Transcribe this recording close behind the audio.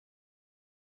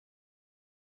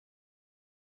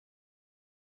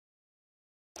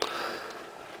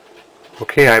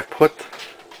Okay, I've put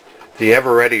the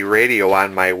Eveready radio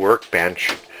on my workbench.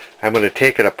 I'm going to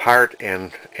take it apart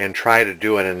and try to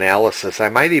do an analysis. I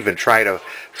might even try to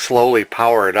slowly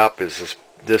power it up as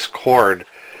this cord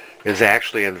is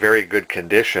actually in very good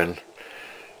condition,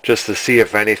 just to see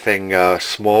if anything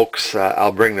smokes.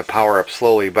 I'll bring the power up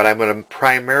slowly, but I'm going to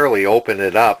primarily open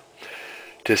it up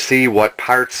to see what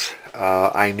parts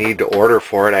I need to order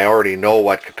for it. I already know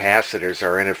what capacitors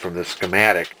are in it from the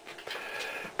schematic.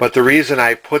 But the reason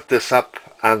I put this up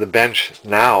on the bench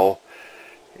now,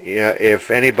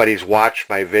 if anybody's watched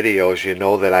my videos, you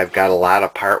know that I've got a lot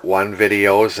of part 1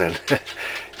 videos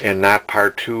and not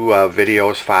part 2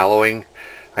 videos following.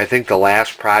 I think the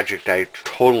last project I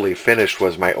totally finished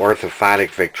was my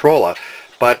orthophonic Victrola.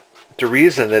 But the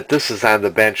reason that this is on the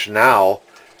bench now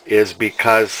is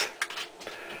because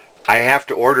I have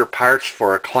to order parts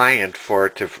for a client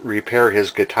to repair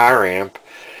his guitar amp,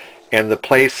 and the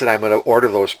place that I'm going to order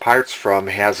those parts from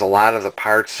has a lot of the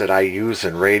parts that I use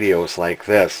in radios like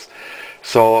this.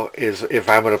 So if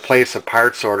I'm going to place a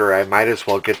parts order, I might as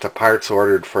well get the parts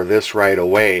ordered for this right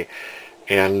away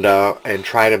and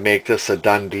try to make this a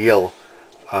done deal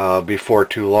before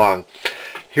too long.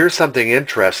 Here's something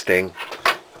interesting.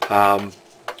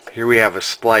 Here we have a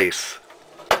splice.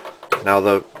 Now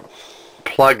the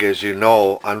plug, as you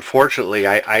know, unfortunately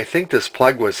I think this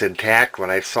plug was intact when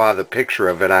I saw the picture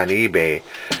of it on eBay,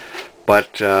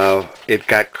 but it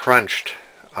got crunched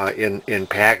in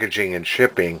packaging and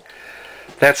shipping.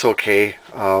 That's okay.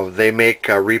 They make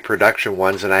reproduction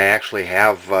ones, and I actually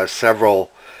have several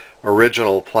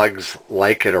original plugs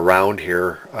like it around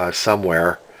here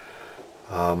somewhere.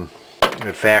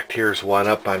 In fact, here's one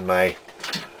up on my,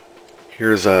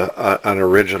 here's an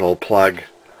original plug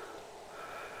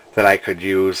that I could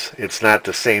use. It's not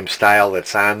the same style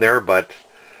that's on there, but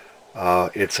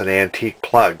it's an antique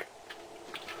plug.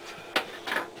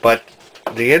 But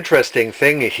the interesting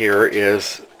thing here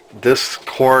is this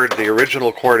cord, the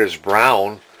original cord is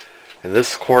brown and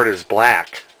this cord is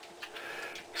black.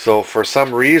 So for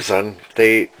some reason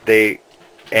they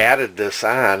added this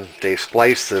on, they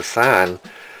spliced this on.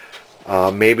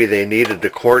 Maybe they needed the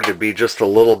cord to be just a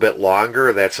little bit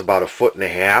longer. That's about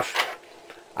 1.5 feet.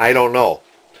 I don't know.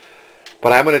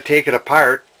 But I'm going to take it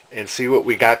apart and see what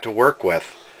we got to work with.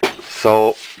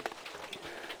 So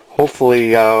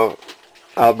hopefully I'll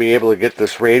be able to get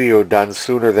this radio done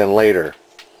sooner than later.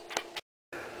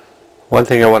 One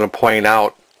thing I want to point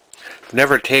out, I've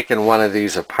never taken one of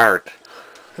these apart.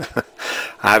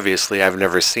 Obviously I've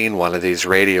never seen one of these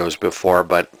radios before,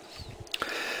 but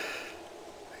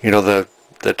you know,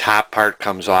 the top part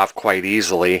comes off quite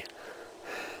easily,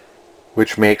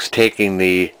 which makes taking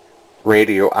the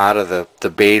radio out of the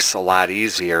base a lot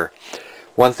easier.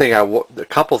 One thing a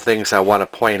couple things I want to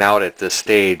point out at this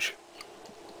stage.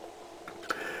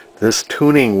 This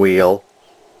tuning wheel,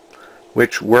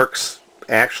 which works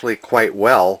actually quite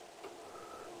well,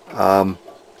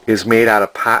 is made out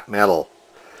of pot metal,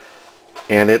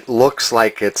 and it looks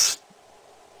like it's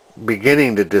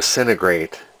beginning to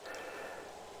disintegrate.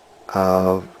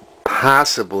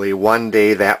 Possibly one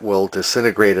day that will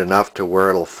disintegrate enough to where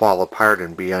it'll fall apart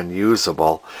and be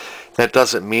unusable. That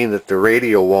doesn't mean that the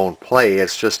radio won't play,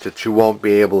 it's just that you won't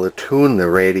be able to tune the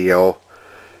radio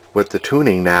with the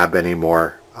tuning knob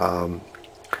anymore. I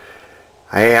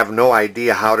have no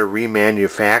idea how to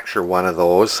remanufacture one of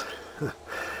those.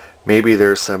 Maybe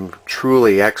there's some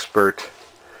truly expert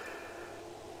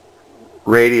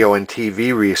radio and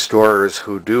TV restorers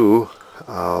who do,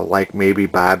 like maybe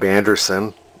Bob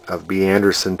Anderson of B.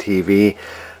 Anderson TV.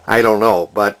 I don't know,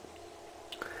 but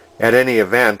at any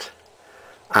event,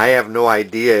 I have no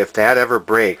idea if that ever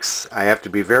breaks. I have to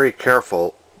be very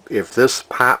careful. If this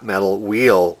pot metal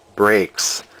wheel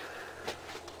breaks,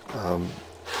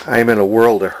 I'm in a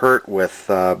world of hurt with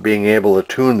being able to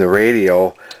tune the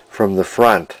radio from the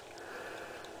front.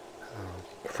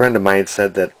 A friend of mine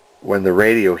said that when the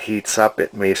radio heats up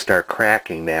it may start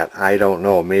cracking that. I don't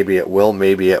know. Maybe it will,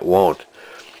 maybe it won't.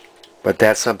 But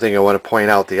that's something I want to point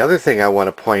out. The other thing I want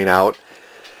to point out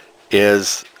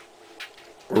is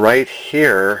right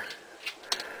here,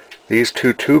 these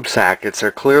two tube sockets are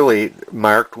clearly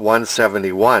marked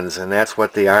 171s, and that's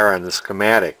what they are on the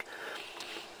schematic.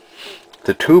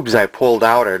 The tubes I pulled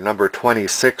out are number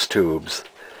 26 tubes.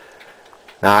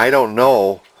 Now I don't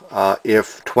know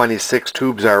if 26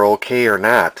 tubes are okay or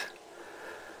not,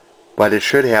 but it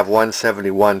should have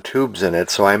 171 tubes in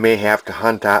it, so I may have to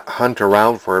hunt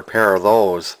around for a pair of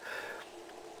those.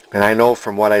 And I know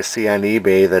from what I see on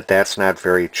eBay that that's not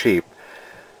very cheap.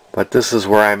 But this is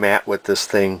where I'm at with this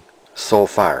thing so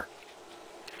far.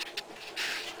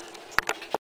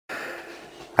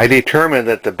 I determined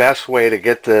that the best way to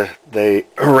get the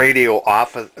radio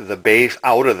off of the base,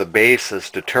 out of the base, is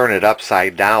to turn it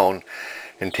upside down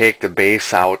and take the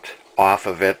base out off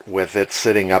of it with it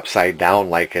sitting upside down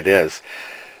like it is.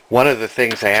 One of the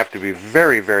things I have to be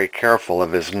very, very careful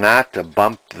of is not to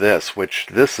bump this, which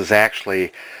this is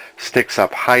actually sticks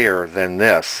up higher than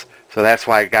this. So that's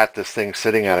why I got this thing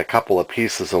sitting on a couple of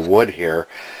pieces of wood here.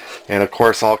 And of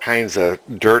course all kinds of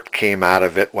dirt came out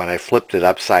of it when I flipped it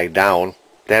upside down.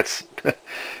 That's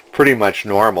pretty much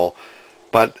normal.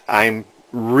 But I'm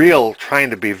trying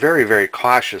to be very, very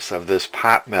cautious of this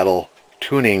pot metal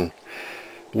tuning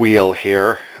wheel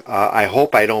here. I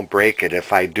hope I don't break it.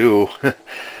 If I do,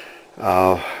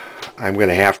 I'm going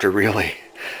to have to really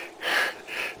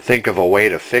think of a way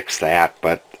to fix that,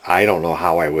 but I don't know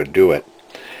how I would do it.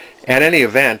 At any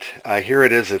event, here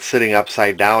it is. It's sitting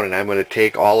upside down, and I'm going to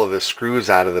take all of the screws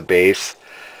out of the base.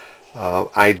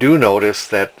 I do notice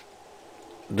that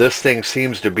this thing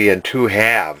seems to be in two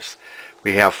halves.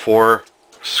 We have 4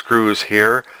 screws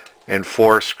here and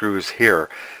 4 screws here.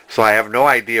 So I have no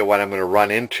idea what I'm going to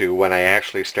run into when I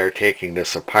actually start taking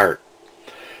this apart.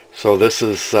 So this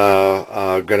is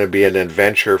going to be an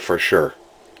adventure for sure.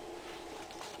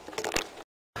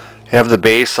 Have the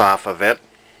base off of it.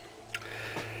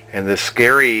 And the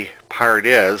scary part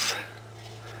is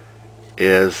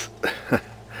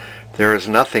there is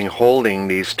nothing holding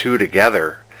these two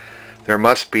together. There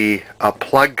must be a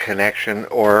plug connection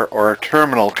or a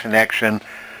terminal connection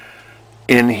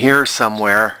in here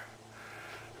somewhere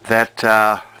that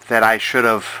I should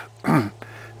have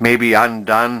maybe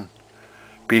undone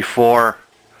before.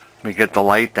 Let me get the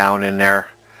light down in there.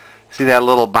 See that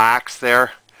little box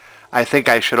there? I think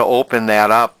I should have opened that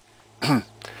up and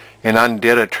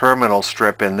undid a terminal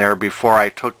strip in there before I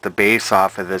took the base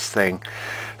off of this thing.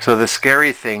 So the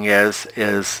scary thing is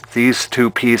these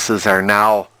two pieces are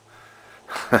now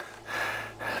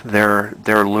they're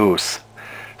loose.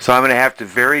 So I'm going to have to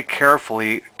very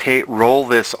carefully roll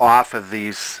this off of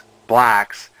these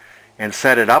blocks and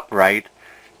set it upright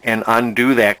and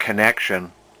undo that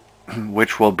connection,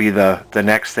 which will be the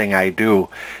next thing I do.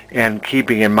 And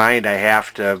keeping in mind I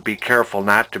have to be careful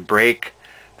not to break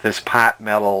this pot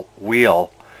metal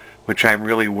wheel, which I'm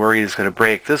really worried is going to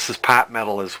break. This is pot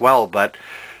metal as well, but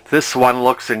this one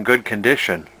looks in good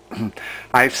condition.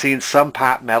 I've seen some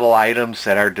pot metal items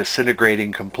that are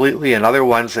disintegrating completely and other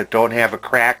ones that don't have a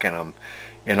crack in them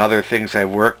in other things I've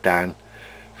worked on.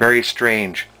 Very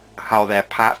strange how that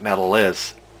pot metal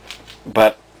is.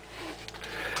 But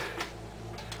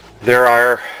there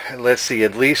are, let's see,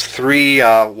 at least 3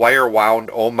 wire wound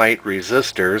ohmite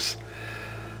resistors.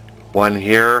 One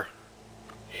here,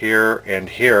 here, and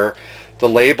here. The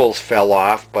labels fell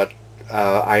off, but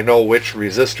I know which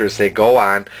resistors they go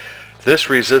on. This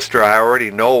resistor, I already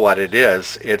know what it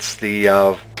is. It's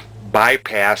the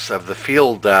bypass of the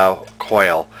field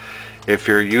coil. If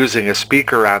you're using a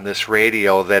speaker on this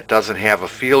radio that doesn't have a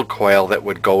field coil that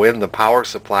would go in the power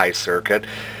supply circuit,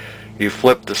 you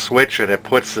flip the switch and it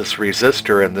puts this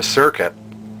resistor in the circuit.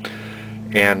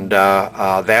 And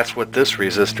that's what this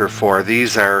resistor for.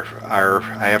 These are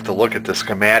I have to look at the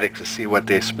schematic to see what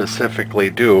they specifically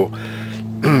do.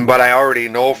 But I already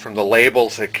know from the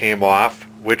labels that came off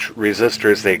which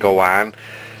resistors they go on.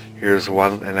 Here's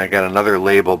one, and I got another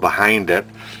label behind it.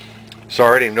 So I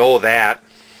already know that.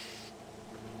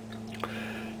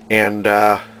 And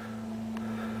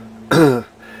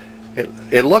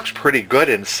it looks pretty good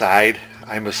inside.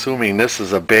 I'm assuming this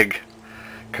is a big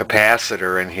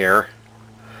capacitor in here.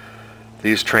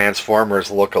 These transformers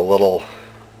look a little,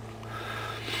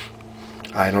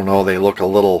 I don't know, they look a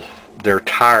little, they're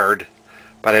tarred,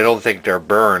 but I don't think they're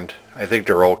burned. I think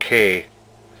they're okay.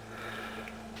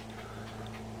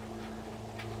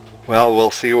 Well,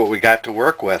 we'll see what we got to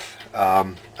work with.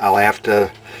 I'll have to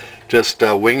just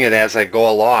wing it as I go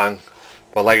along.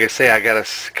 But like I say, I got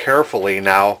to carefully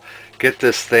now get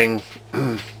this thing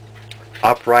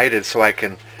uprighted so I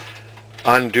can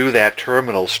undo that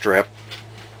terminal strip.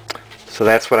 So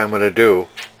that's what I'm going to do.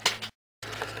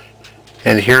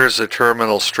 And here's the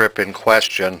terminal strip in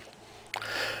question.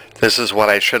 This is what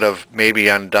I should have maybe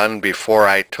undone before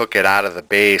I took it out of the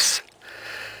base.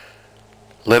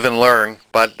 Live and learn,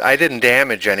 but I didn't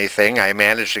damage anything. I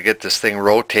managed to get this thing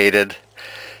rotated,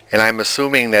 and I'm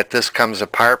assuming that this comes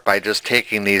apart by just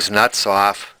taking these nuts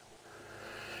off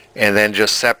and then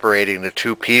just separating the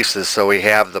two pieces. So we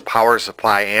have the power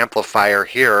supply amplifier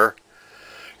here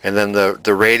and then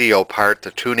the radio part,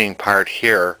 the tuning part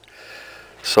here.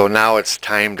 So now it's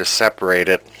time to separate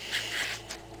it.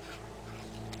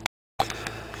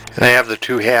 And I have the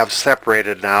two halves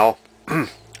separated now.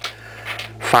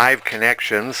 5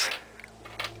 connections,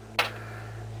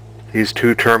 These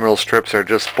two terminal strips are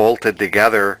just bolted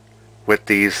together with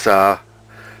these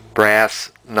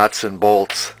brass nuts and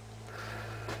bolts.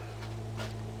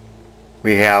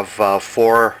 We have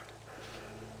four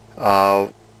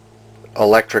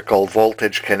electrical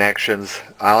voltage connections.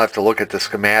 I'll have to look at the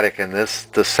schematic, and the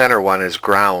center one is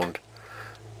ground.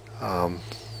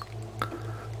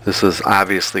 This is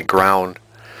obviously ground.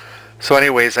 So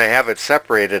anyways, I have it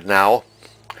separated now.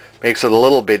 Makes it a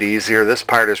little bit easier. This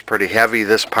part is pretty heavy.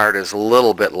 This part is a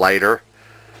little bit lighter.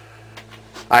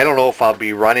 I don't know if I'll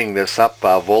be running this up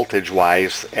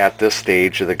voltage-wise at this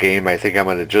stage of the game. I think I'm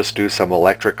going to just do some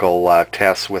electrical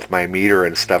tests with my meter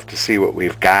and stuff to see what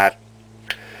we've got.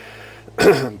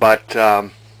 But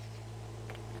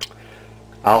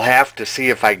I'll have to see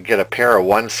if I can get a pair of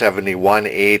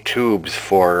 171A tubes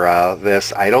for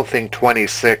this. I don't think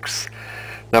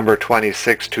number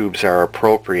 26 tubes are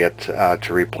appropriate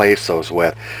to replace those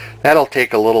with. That'll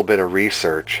take a little bit of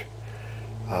research.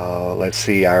 Let's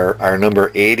see, our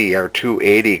number 80, our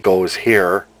 280 goes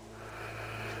here.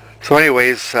 So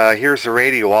anyways, here's the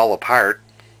radio all apart,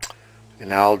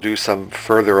 and I'll do some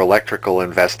further electrical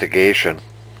investigation.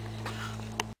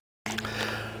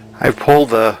 I've pulled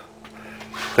the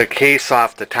case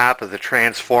off the top of the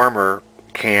transformer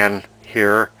can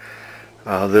here.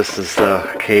 This is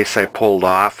the case I pulled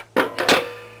off.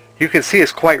 You can see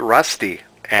it's quite rusty,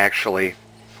 actually.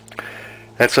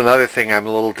 That's another thing I'm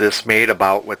a little dismayed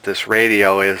about with this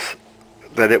radio, is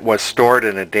that it was stored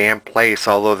in a damp place.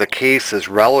 Although the case is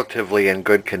relatively in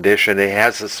good condition, it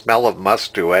has a smell of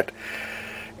must to it.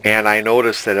 And I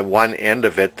noticed that at one end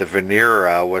of it, the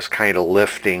veneer was kind of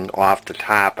lifting off the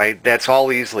top. That's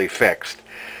all easily fixed.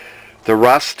 The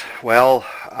rust, well,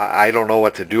 I don't know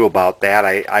what to do about that.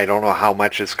 I don't know how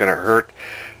much it's going to hurt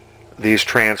these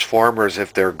transformers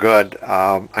if they're good.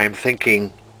 I'm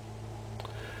thinking,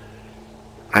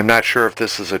 I'm not sure if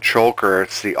this is a choke or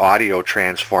it's the audio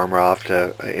transformer. I'll have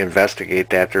to investigate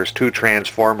that. There's two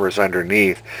transformers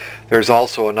underneath. There's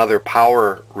also another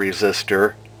power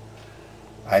resistor.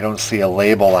 I don't see a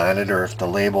label on it, or if the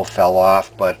label fell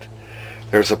off, but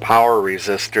there's a power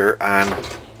resistor on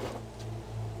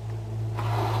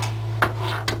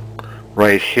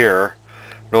right here.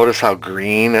 Notice how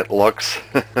green it looks.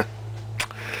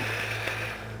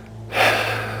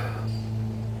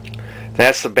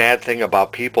 That's the bad thing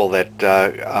about people that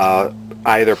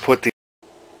either put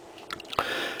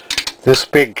this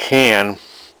big can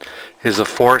is a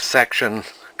 4-section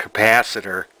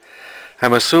capacitor.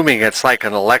 I'm assuming it's like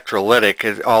an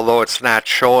electrolytic, although it's not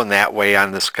shown that way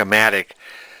on the schematic.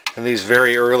 And these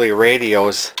very early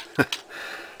radios,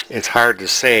 it's hard to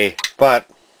say. But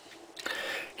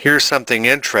here's something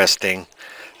interesting.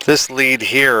 This lead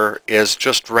here is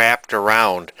just wrapped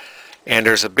around, and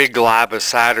there's a big glob of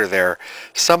solder there.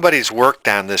 Somebody's worked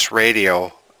on this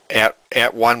radio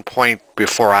at one point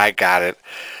before I got it.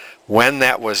 When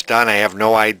that was done, I have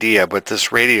no idea, but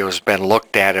this radio has been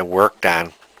looked at and worked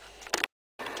on.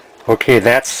 Okay,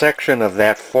 that section of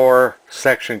that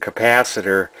 4-section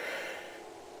capacitor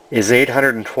is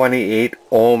 828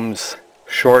 ohms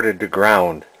shorted to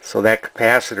ground, so that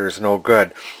capacitor is no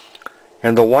good.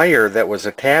 And the wire that was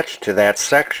attached to that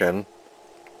section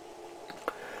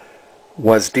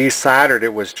was desoldered.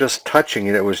 It was just touching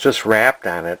it. It was just wrapped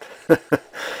on it.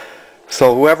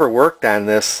 So whoever worked on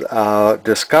this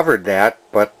discovered that,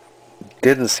 but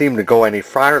didn't seem to go any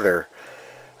farther.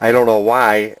 I don't know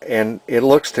why, and it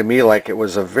looks to me like it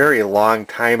was a very long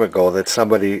time ago that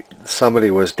somebody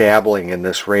was dabbling in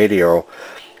this radio,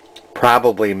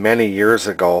 probably many years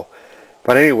ago.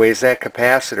 But anyways, that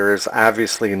capacitor is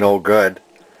obviously no good.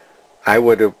 I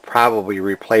would have probably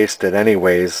replaced it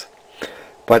anyways.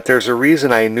 But there's a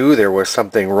reason I knew there was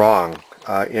something wrong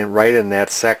right in that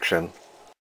section.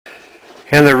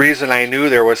 And the reason I knew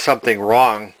there was something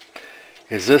wrong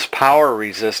is this power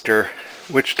resistor,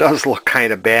 which does look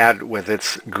kind of bad with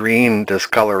its green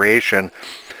discoloration.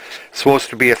 It's supposed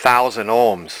to be 1,000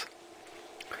 ohms,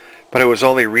 but it was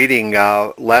only reading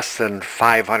less than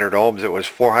 500 ohms. It was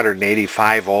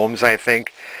 485 ohms, I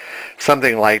think,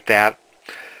 something like that.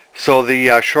 So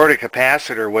the shorted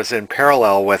capacitor was in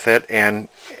parallel with it, and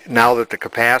now that the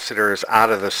capacitor is out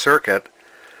of the circuit,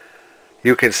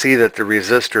 you can see that the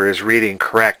resistor is reading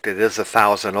correct. It is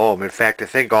 1,000 ohm. In fact, I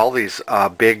think all these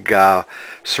big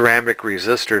ceramic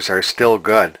resistors are still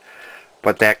good,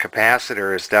 but that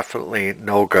capacitor is definitely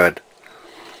no good.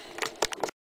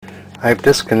 I've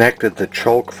disconnected the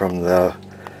choke from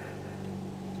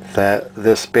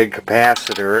this big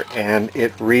capacitor, and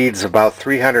it reads about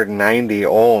 390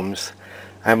 ohms.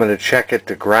 I'm going to check it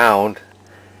to ground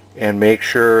and make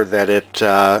sure that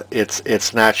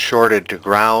it's not shorted to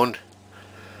ground.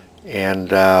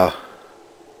 And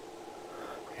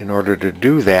in order to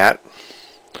do that,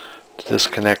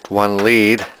 disconnect one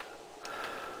lead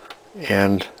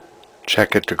and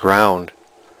check it to ground,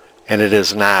 and it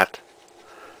is not.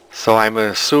 So I'm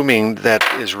assuming that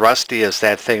as rusty as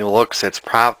that thing looks, it's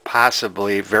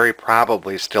possibly, very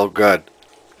probably still good.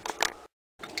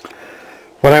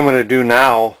 What I'm going to do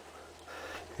now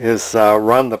is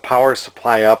run the power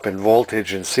supply up in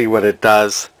voltage and see what it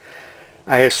does.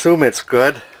 I assume it's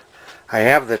good. I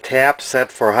have the tap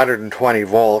set for 120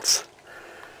 volts,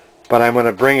 but I'm going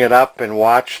to bring it up and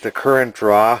watch the current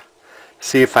draw,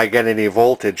 see if I get any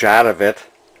voltage out of it,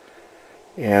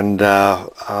 and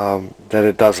that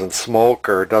it doesn't smoke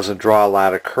or doesn't draw a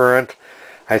lot of current.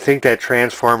 I think that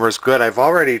transformer is good. I've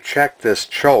already checked this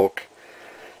choke,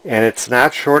 and it's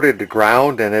not shorted to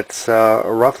ground, and it's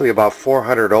roughly about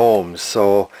 400 ohms,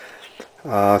 so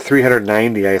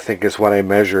 390 I think is what I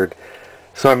measured.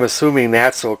 So I'm assuming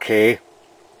that's okay.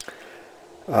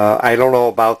 I don't know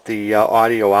about the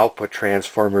audio output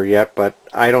transformer yet, but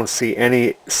I don't see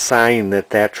any sign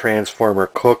that that transformer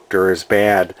cooked or is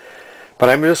bad. But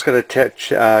I'm just going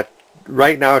to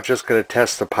right now just going to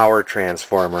test the power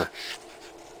transformer.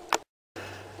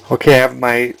 Okay, I have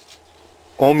my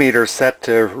ohm meter set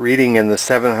to reading in the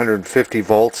 750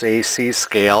 volts AC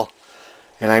scale,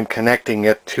 and I'm connecting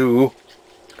it to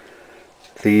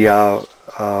the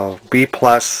B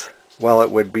plus. Well,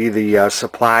 it would be the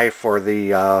supply for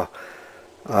the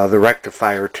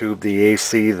rectifier tube, the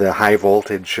AC, the high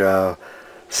voltage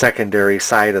secondary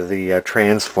side of the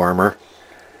transformer.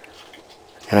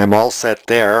 And I'm all set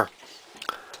there.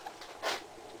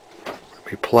 Let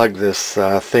me plug this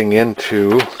thing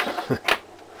into, if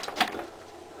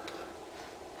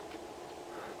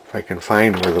I can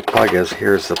find where the plug is.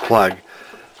 Here's the plug.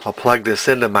 I'll plug this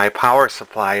into my power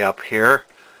supply up here,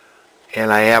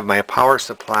 and I have my power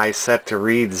supply set to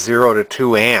read 0 to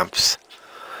 2 amps.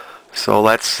 So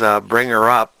let's bring her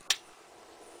up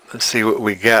and see what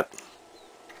we get.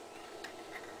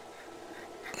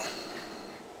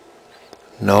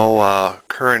 No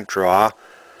current draw,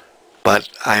 but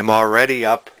I'm already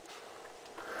up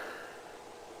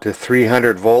to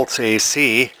 300 volts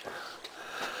AC,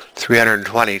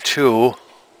 322.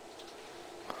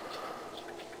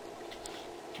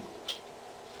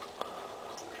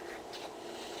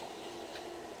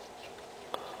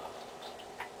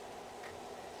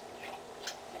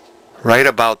 Right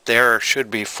about there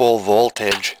should be full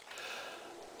voltage.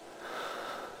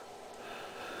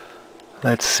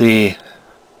 Let's see.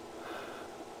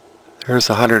 There's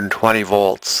 120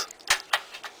 volts.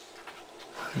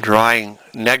 Drawing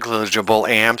negligible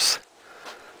amps.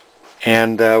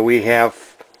 And we have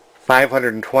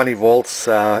 520 volts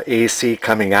AC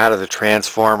coming out of the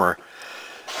transformer.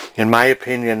 In my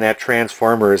opinion, that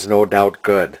transformer is no doubt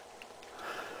good.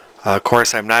 Of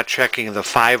course, I'm not checking the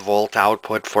 5 volt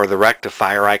output for the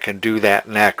rectifier. I can do that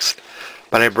next.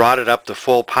 But I brought it up to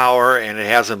full power, and it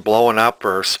hasn't blown up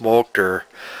or smoked or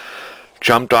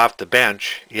jumped off the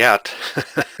bench yet.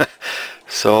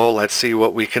 So let's see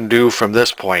what we can do from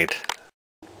this point.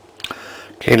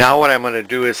 Okay, now what I'm going to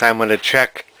do is I'm going to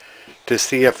check to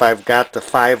see if I've got the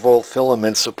 5 volt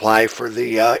filament supply for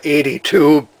the 80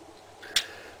 tube.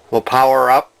 We'll power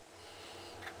up.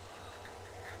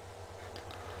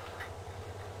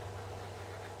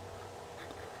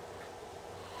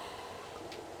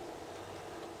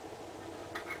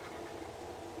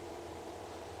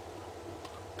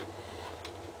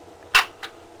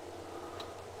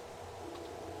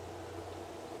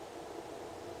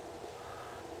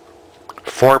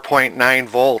 .9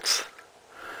 volts,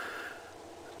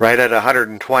 right at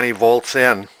 120 volts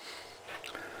in.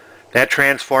 That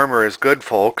transformer is good,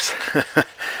 folks.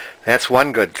 That's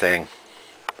one good thing.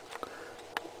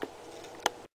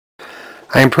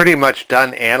 I'm pretty much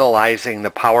done analyzing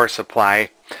the power supply.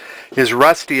 As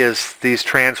rusty as these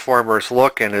transformers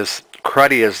look and as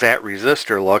cruddy as that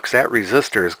resistor looks, that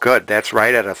resistor is good. That's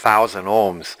right at 1,000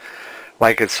 ohms,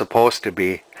 like it's supposed to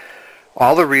be.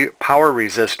 All the power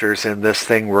resistors in this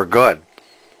thing were good.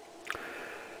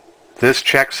 This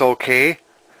checks okay.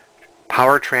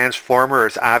 Power transformer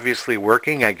is obviously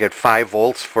working. I get 5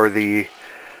 volts for the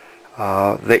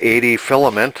 80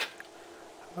 filament.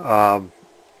 All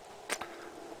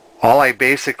I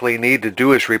basically need to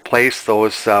do is replace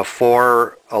those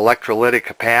 4 electrolytic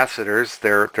capacitors.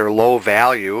 They're low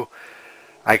value.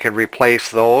 I can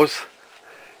replace those,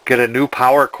 get a new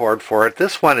power cord for it.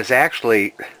 This one is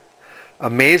actually,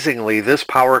 amazingly, this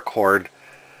power cord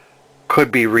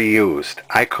could be reused.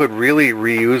 I could really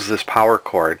reuse this power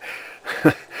cord.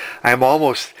 I'm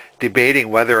almost debating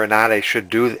whether or not I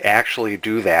should actually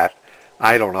do that.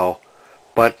 I don't know.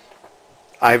 But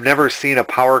I've never seen a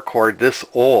power cord this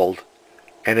old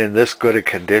and in this good a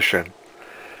condition.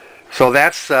 So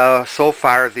that's so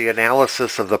far the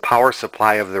analysis of the power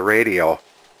supply of the radio.